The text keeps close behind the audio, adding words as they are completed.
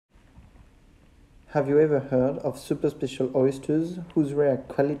Have you ever heard of super special oysters whose rare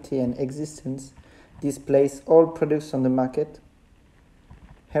quality and existence displace all products on the market?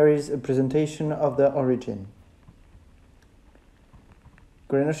 Here is a presentation of their origin.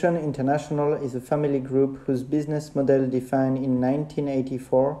 GRAINOCEAN International is a family group whose business model defined in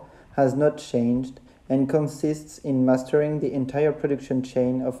 1984 has not changed and consists in mastering the entire production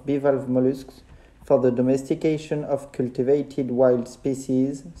chain of bivalve molluscs for the domestication of cultivated wild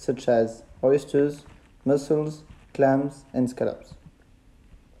species such as oysters, mussels, clams, and scallops.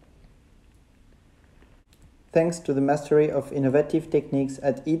 Thanks to the mastery of innovative techniques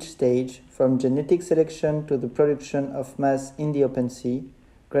at each stage, from genetic selection to the production of mass in the open sea,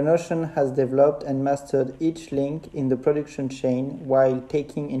 GRAINOCEAN has developed and mastered each link in the production chain while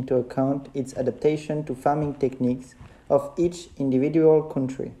taking into account its adaptation to farming techniques of each individual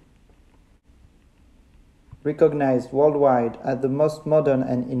country. Recognized worldwide as the most modern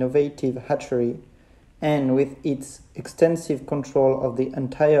and innovative hatchery, and with its extensive control of the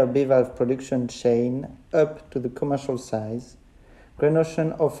entire bivalve production chain up to the commercial size,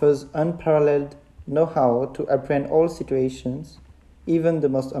 GRAINOCEAN offers unparalleled know-how to apprehend all situations, even the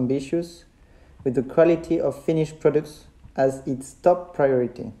most ambitious, with the quality of finished products as its top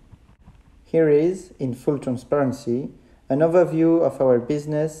priority. Here is, in full transparency, an overview of our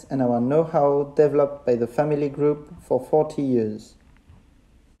business and our know-how developed by the family group for 40 years.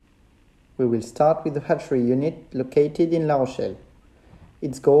 We will start with the hatchery unit located in La Rochelle.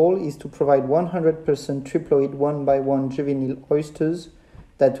 Its goal is to provide 100% triploid 1x1 juvenile oysters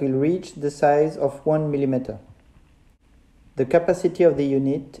that will reach the size of 1 mm. The capacity of the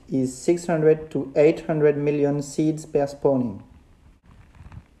unit is 600 to 800 million seeds per spawning.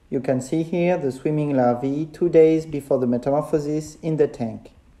 You can see here the swimming larvae 2 days before the metamorphosis in the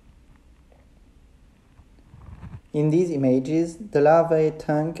tank. In these images, the larvae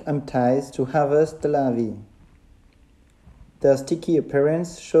tank empties to harvest the larvae. Their sticky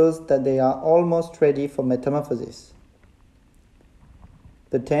appearance shows that they are almost ready for metamorphosis.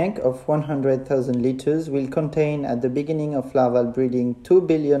 The tank of 100,000 liters will contain at the beginning of larval breeding 2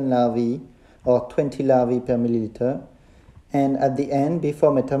 billion larvae, or 20 larvae per milliliter, and at the end,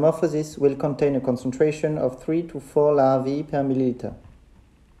 before metamorphosis, will contain a concentration of 3 to 4 larvae per milliliter.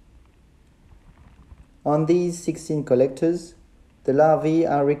 On these 16 collectors, the larvae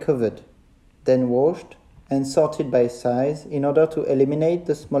are recovered, then washed and sorted by size in order to eliminate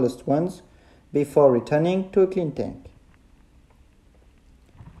the smallest ones before returning to a clean tank.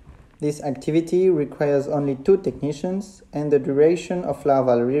 This activity requires only 2 technicians, and the duration of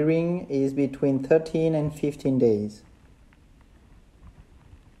larval rearing is between 13 and 15 days.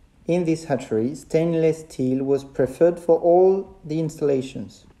 In this hatchery, stainless steel was preferred for all the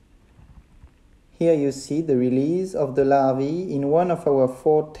installations. Here you see the release of the larvae in one of our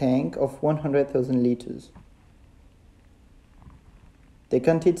 4 tanks of 100,000 liters.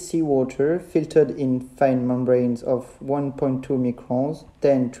 Decanted seawater filtered in fine membranes of 1.2 microns,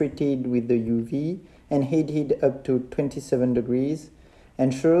 then treated with the UV and heated up to 27 degrees,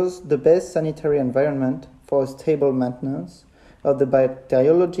 ensures the best sanitary environment for stable maintenance of the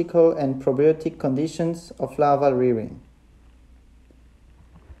bacteriological and probiotic conditions of larval rearing.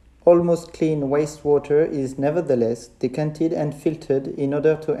 Almost clean wastewater is nevertheless decanted and filtered in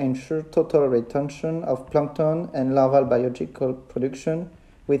order to ensure total retention of plankton and larval biological production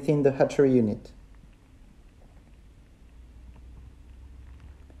within the hatchery unit.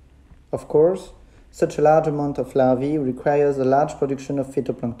 Of course, such a large amount of larvae requires a large production of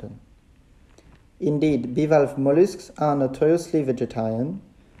phytoplankton. Indeed, bivalve molluscs are notoriously vegetarian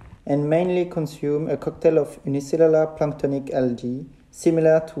and mainly consume a cocktail of unicellular planktonic algae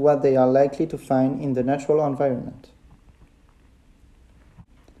similar to what they are likely to find in the natural environment.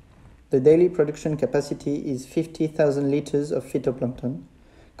 The daily production capacity is 50,000 liters of phytoplankton,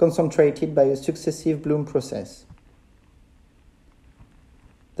 concentrated by a successive bloom process.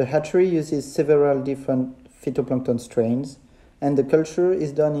 The hatchery uses several different phytoplankton strains, and the culture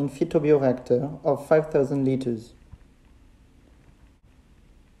is done in phytobioreactor of 5,000 liters.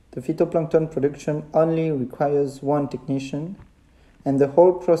 The phytoplankton production only requires 1 technician, and the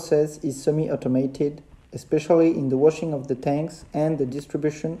whole process is semi-automated, especially in the washing of the tanks and the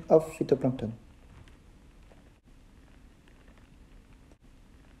distribution of phytoplankton.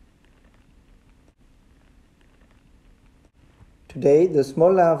 Today, the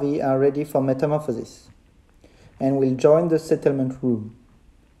small larvae are ready for metamorphosis and will join the settlement room.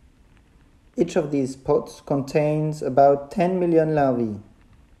 Each of these pots contains about 10 million larvae.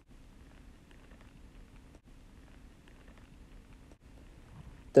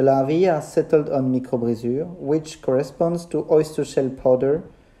 The larvae are settled on microbrisure, which corresponds to oyster shell powder,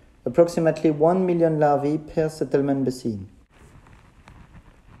 approximately 1 million larvae per settlement basin.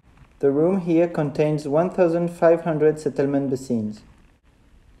 The room here contains 1,500 settlement basins.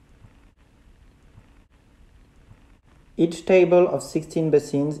 Each table of 16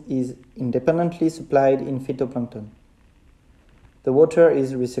 basins is independently supplied in phytoplankton. The water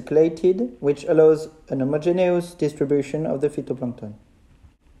is recirculated, which allows an homogeneous distribution of the phytoplankton.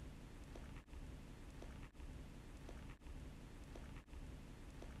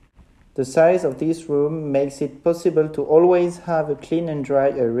 The size of this room makes it possible to always have a clean and dry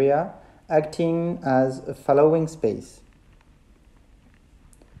area, acting as a fallowing space.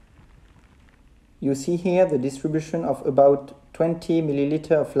 You see here the distribution of about 20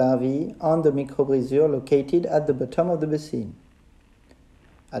 milliliters of larvae on the microbrisure located at the bottom of the basin.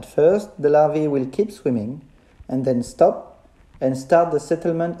 At first, the larvae will keep swimming and then stop and start the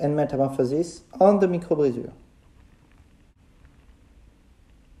settlement and metamorphosis on the microbrisure.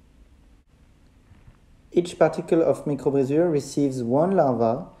 Each particle of microbrisure receives one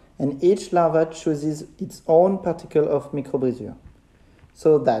larva, and each larva chooses its own particle of microbrisure,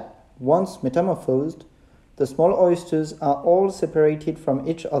 so that, once metamorphosed, the small oysters are all separated from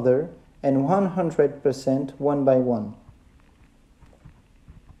each other and 100% one by one.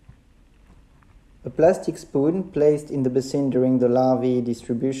 A plastic spoon placed in the basin during the larvae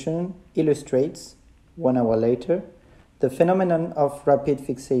distribution illustrates, 1 hour later, the phenomenon of rapid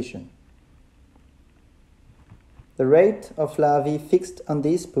fixation. The rate of larvae fixed on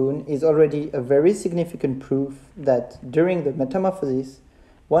this spoon is already a very significant proof that during the metamorphosis,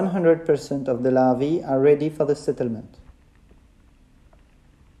 100% of the larvae are ready for the settlement.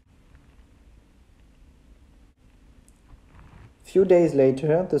 Few days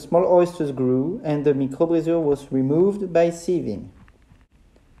later, the small oysters grew and the microbrisure was removed by sieving.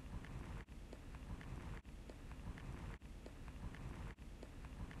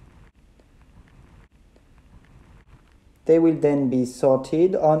 They will then be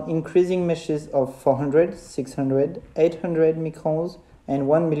sorted on increasing meshes of 400, 600, 800 microns and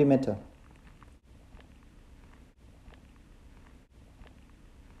 1 millimeter.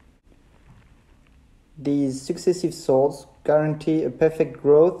 These successive sorts guarantee a perfect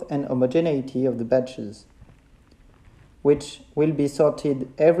growth and homogeneity of the batches, which will be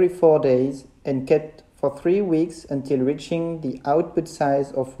sorted every 4 days and kept for 3 weeks until reaching the output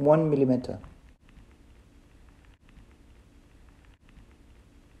size of 1 millimeter.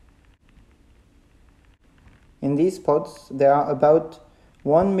 In these pots, there are about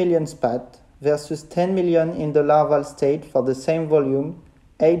 1 million spat versus 10 million in the larval state for the same volume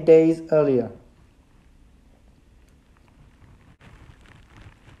 8 days earlier.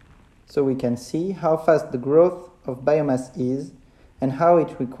 So we can see how fast the growth of biomass is and how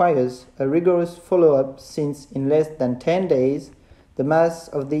it requires a rigorous follow-up, since in less than 10 days the mass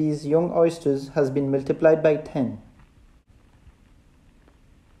of these young oysters has been multiplied by 10.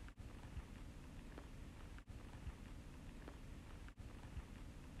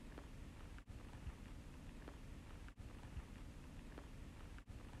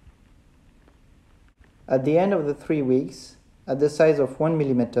 At the end of the 3 weeks, at the size of 1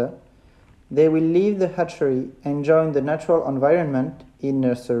 millimeter, they will leave the hatchery and join the natural environment in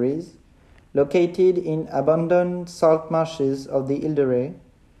nurseries located in abandoned salt marshes of the Ile de Ré,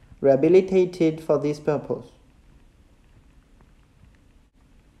 rehabilitated for this purpose.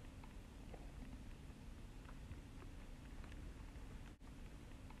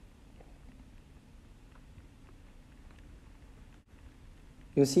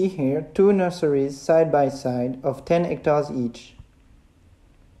 You see here 2 nurseries side by side of 10 hectares each.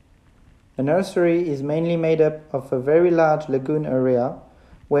 A nursery is mainly made up of a very large lagoon area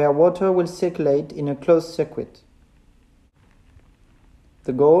where water will circulate in a closed circuit.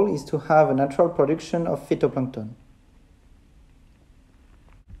 The goal is to have a natural production of phytoplankton.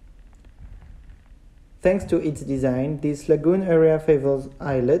 Thanks to its design, this lagoon area favors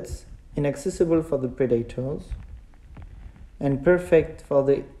islets, inaccessible for the predators, and perfect for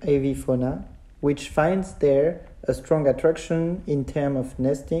the avifauna, which finds there a strong attraction in terms of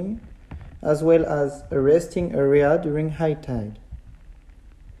nesting, as well as a resting area during high tide.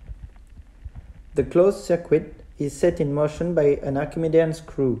 The closed circuit is set in motion by an Archimedean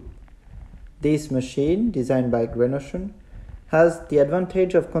screw. This machine, designed by GRAINOCEAN, has the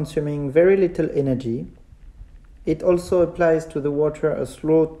advantage of consuming very little energy. It also applies to the water a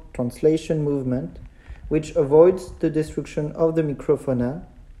slow translation movement, which avoids the destruction of the microfauna,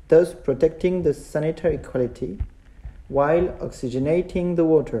 thus protecting the sanitary quality, while oxygenating the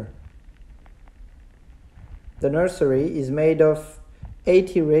water. The nursery is made of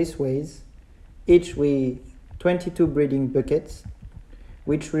 80 raceways, each with 22 breeding buckets,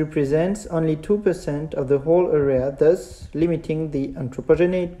 which represents only 2% of the whole area, thus limiting the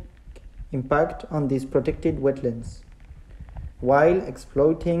anthropogenic impact on these protected wetlands, while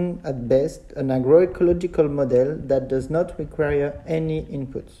exploiting at best an agroecological model that does not require any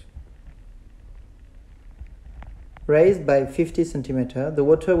inputs. Raised by 50 cm, the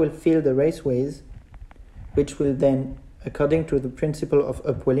water will fill the raceways, which will then, according to the principle of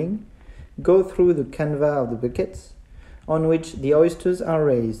upwelling, go through the canva of the buckets on which the oysters are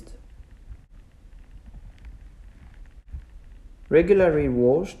raised. Regularly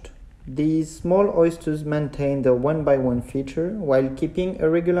washed, these small oysters maintain their one-by-one feature while keeping a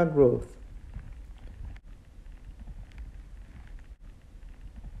regular growth.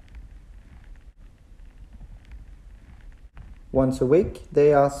 Once a week,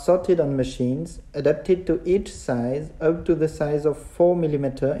 they are sorted on machines, adapted to each size up to the size of 4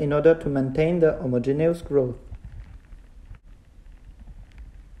 mm in order to maintain their homogeneous growth.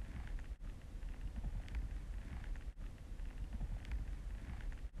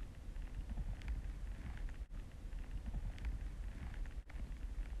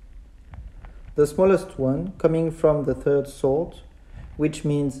 The smallest one, coming from the third sort, which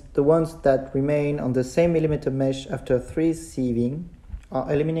means the ones that remain on the same millimeter mesh after 3 sieving,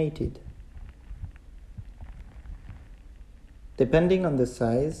 are eliminated. Depending on the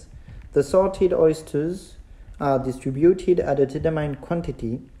size, the sorted oysters are distributed at a determined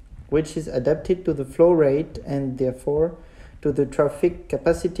quantity, which is adapted to the flow rate and therefore to the trophic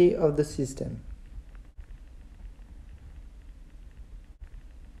capacity of the system.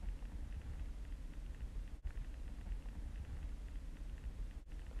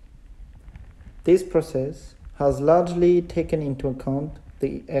 This process has largely taken into account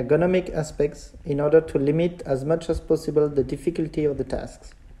the ergonomic aspects in order to limit as much as possible the difficulty of the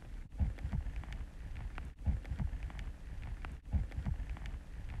tasks.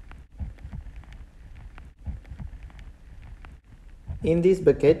 In this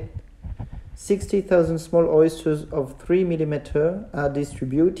bucket, 60,000 small oysters of 3 mm are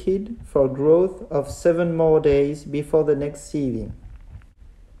distributed for growth of 7 more days before the next sieving.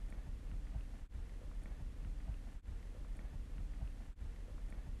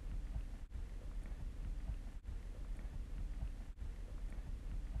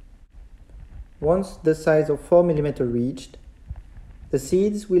 Once the size of 4 mm reached, the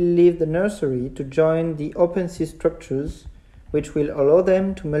seeds will leave the nursery to join the open sea structures, which will allow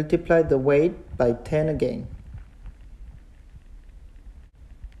them to multiply the weight by 10 again.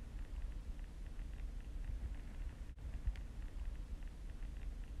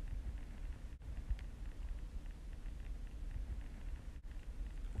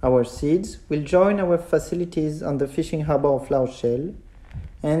 Our seeds will join our facilities on the fishing harbor of La Rochelle,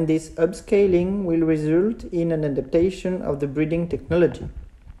 and this upscaling will result in an adaptation of the breeding technology.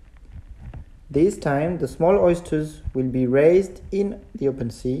 This time, the small oysters will be raised in the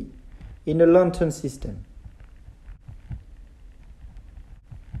open sea in a lantern system.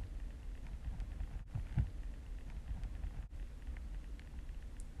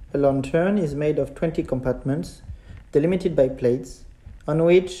 A lantern is made of 20 compartments, delimited by plates, on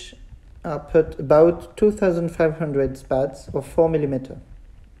which are put about 2,500 spats of 4 mm.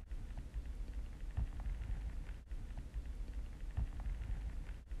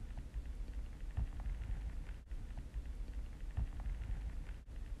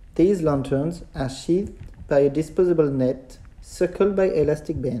 These lanterns are sheathed by a disposable net circled by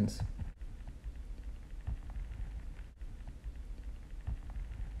elastic bands.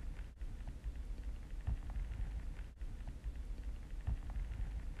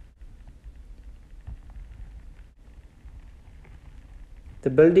 The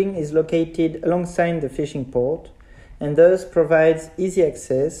building is located alongside the fishing port and thus provides easy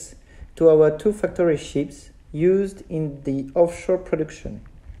access to our 2 factory ships used in the offshore production.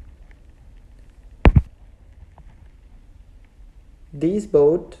 This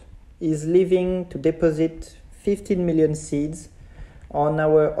boat is leaving to deposit 15 million seeds on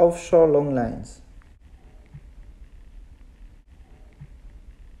our offshore long lines.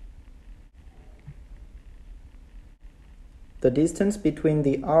 The distance between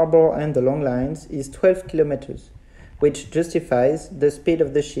the harbor and the long lines is 12 kilometers, which justifies the speed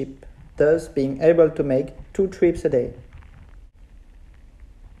of the ship, thus being able to make 2 trips a day.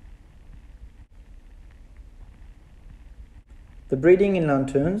 The breeding in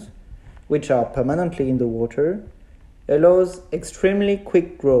lanterns, which are permanently in the water, allows extremely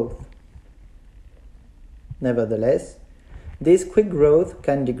quick growth. Nevertheless, this quick growth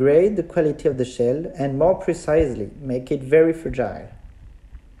can degrade the quality of the shell and more precisely make it very fragile.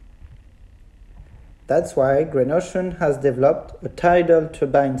 That's why GRAINOCEAN has developed a tidal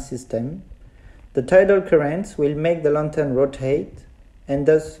turbine system. The tidal currents will make the lantern rotate, and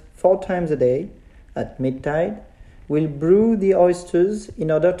thus 4 times a day, at mid-tide, will brew the oysters in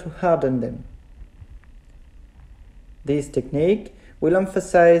order to harden them. This technique will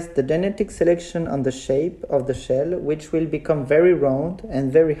emphasize the genetic selection on the shape of the shell, which will become very round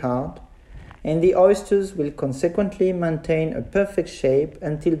and very hard, and the oysters will consequently maintain a perfect shape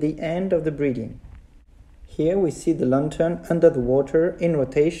until the end of the breeding. Here we see the lantern under the water in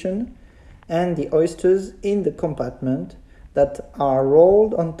rotation and the oysters in the compartment that are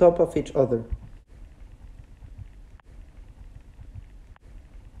rolled on top of each other.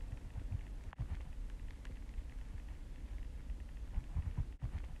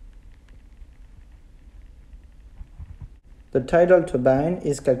 The tidal turbine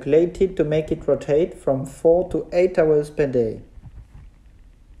is calculated to make it rotate from 4 to 8 hours per day.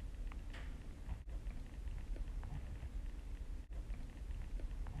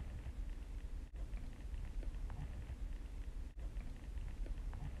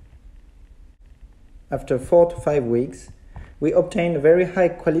 After 4 to 5 weeks, we obtain a very high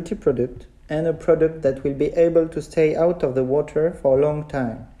quality product and a product that will be able to stay out of the water for a long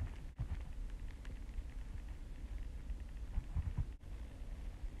time.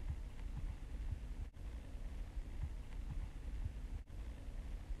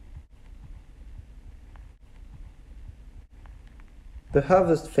 The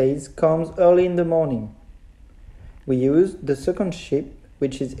harvest phase comes early in the morning. We use the second ship,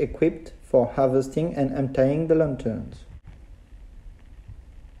 which is equipped for harvesting and emptying the lanterns.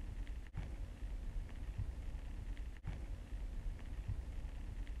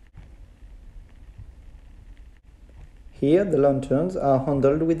 Here the lanterns are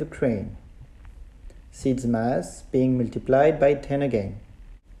handled with a crane, seeds mass being multiplied by 10 again.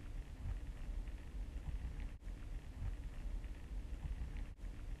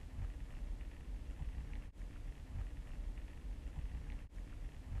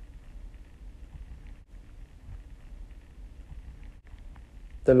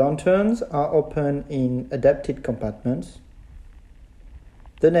 The lanterns are open in adapted compartments,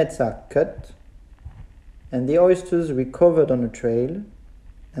 the nets are cut, and the oysters recovered on a trail,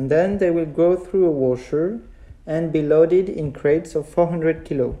 and then they will go through a washer and be loaded in crates of 400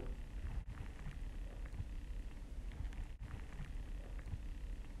 kg.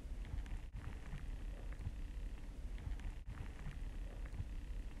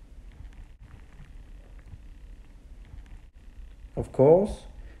 Of course,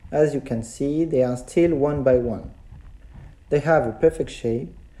 as you can see, they are still one by one. They have a perfect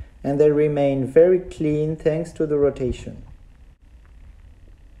shape and they remain very clean thanks to the rotation.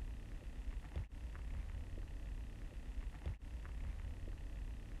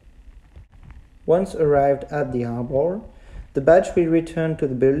 Once arrived at the harbor, the batch will return to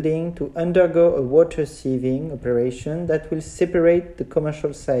the building to undergo a water sieving operation that will separate the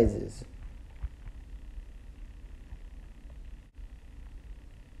commercial sizes.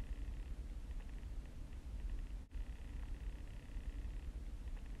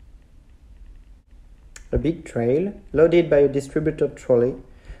 A big trail, loaded by a distributor trolley,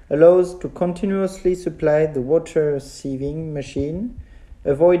 allows to continuously supply the water sieving machine,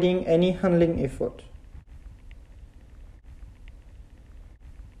 avoiding any handling effort.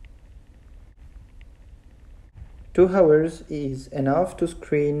 Two hours is enough to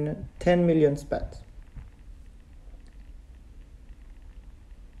screen 10 million spats.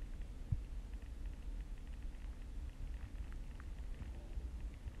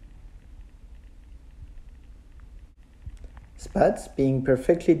 Spats, being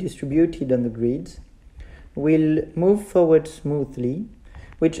perfectly distributed on the grids, will move forward smoothly,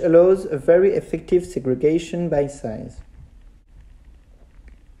 which allows a very effective segregation by size.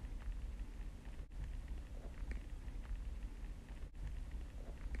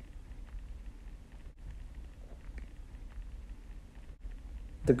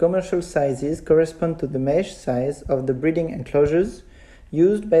 The commercial sizes correspond to the mesh size of the breeding enclosures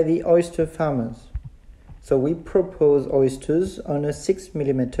used by the oyster farmers. So we propose oysters on a 6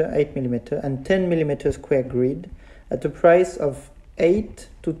 mm, 8 mm and 10 mm square grid at a price of 8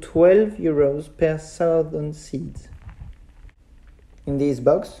 to 12 euros per 1,000 seeds. In this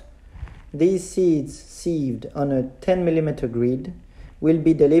box, these seeds sieved on a 10 mm grid will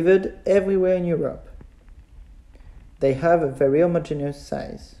be delivered everywhere in Europe. They have a very homogeneous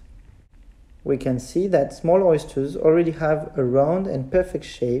size. We can see that small oysters already have a round and perfect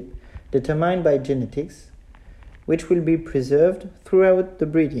shape determined by genetics, which will be preserved throughout the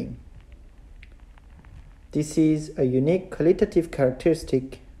breeding. This is a unique qualitative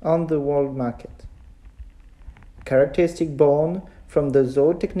characteristic on the world market. characteristic born from the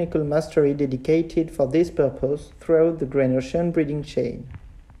zootechnical mastery dedicated for this purpose throughout the GRAINOCEAN breeding chain.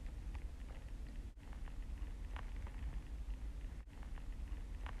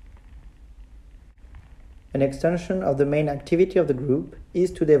 An extension of the main activity of the group is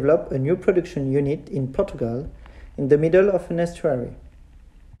to develop a new production unit in Portugal in the middle of an estuary.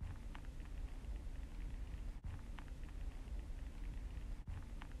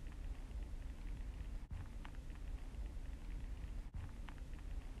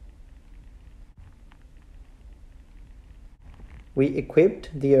 We equipped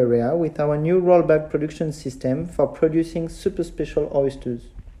the area with our new rollback production system for producing super special oysters.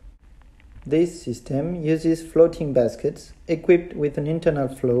 This system uses floating baskets equipped with an internal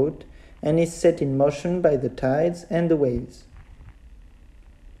float and is set in motion by the tides and the waves.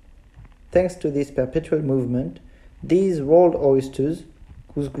 Thanks to this perpetual movement, these rolled oysters,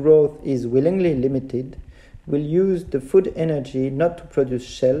 whose growth is willingly limited, will use the food energy not to produce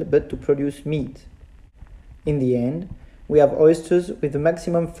shell but to produce meat. In the end, we have oysters with a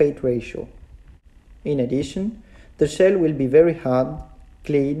maximum fate ratio. In addition, the shell will be very hard,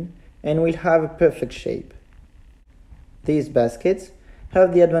 clean, and will have a perfect shape. These baskets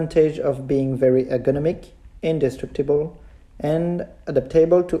have the advantage of being very ergonomic, indestructible, and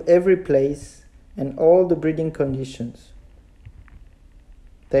adaptable to every place and all the breeding conditions.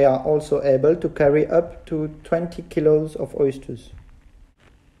 They are also able to carry up to 20 kilos of oysters.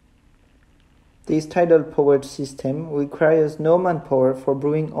 This tidal-powered system requires no manpower for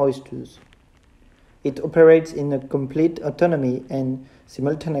brewing oysters. It operates in a complete autonomy and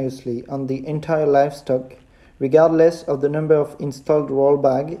simultaneously on the entire livestock, regardless of the number of installed roll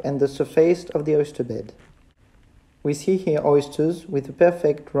bag and the surface of the oyster bed. We see here oysters with a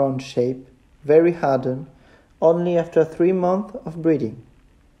perfect round shape, very hardened, only after 3 months of breeding.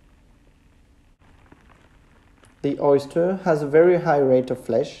 The oyster has a very high rate of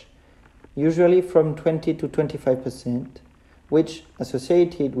flesh, usually from 20 to 25%, which,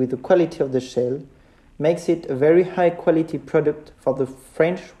 associated with the quality of the shell, makes it a very high quality product for the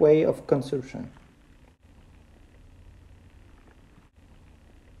French way of consumption.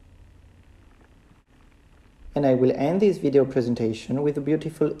 And I will end this video presentation with a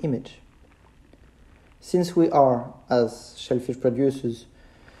beautiful image. Since we are, as shellfish producers,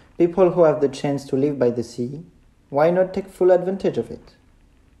 people who have the chance to live by the sea, why not take full advantage of it?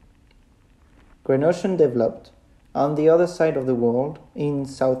 GRAINOCEAN developed on the other side of the world, in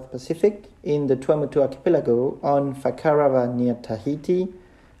South Pacific, in the Tuamotu archipelago on Whakaarawa near Tahiti,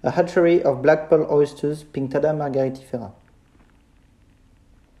 a hatchery of black pearl oysters Pinctada margaritifera.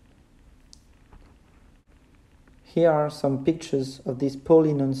 Here are some pictures of this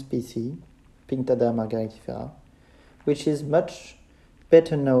poorly known species, Pinctada margaritifera, which is much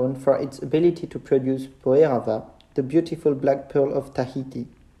better known for its ability to produce poerava, the beautiful black pearl of Tahiti.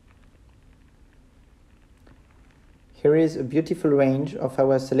 Here is a beautiful range of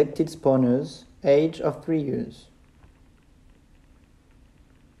our selected spawners, age of 3 years.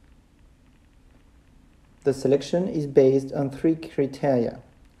 The selection is based on 3 criteria: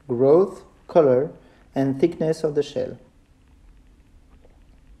 growth, color, and thickness of the shell.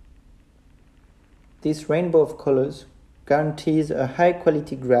 This rainbow of colors guarantees a high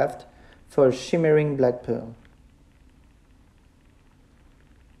quality graft for a shimmering black pearl.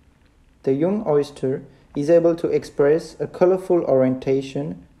 The young oyster is able to express a colorful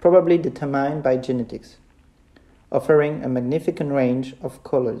orientation probably determined by genetics, offering a magnificent range of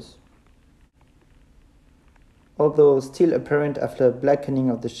colors. Although still apparent after blackening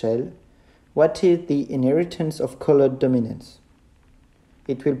of the shell, what is the inheritance of color dominance?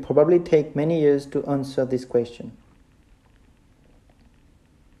 It will probably take many years to answer this question.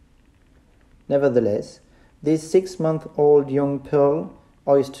 Nevertheless, this 6-month-old young pearl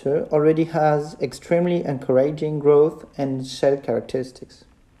oyster already has extremely encouraging growth and shell characteristics.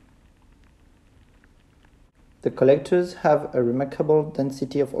 The collectors have a remarkable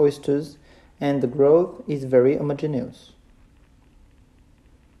density of oysters and the growth is very homogeneous.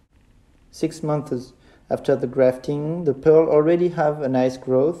 6 months after the grafting, the pearl already have a nice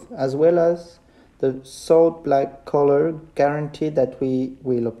growth as well as the salt black color guarantee that we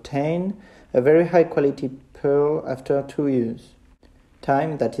will obtain a very high quality pearl after 2 years.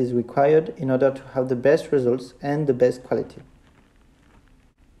 Time that is required in order to have the best results and the best quality.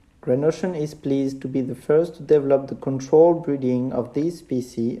 GRAINOCEAN is pleased to be the first to develop the controlled breeding of this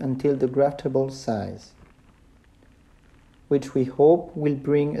species until the graftable size, which we hope will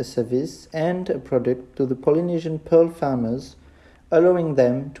bring a service and a product to the Polynesian pearl farmers, allowing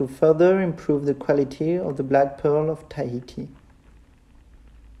them to further improve the quality of the black pearl of Tahiti.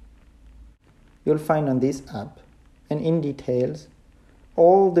 You'll find on this app and in details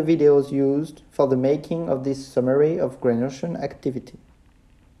all the videos used for the making of this summary of GRAINOCEAN activity.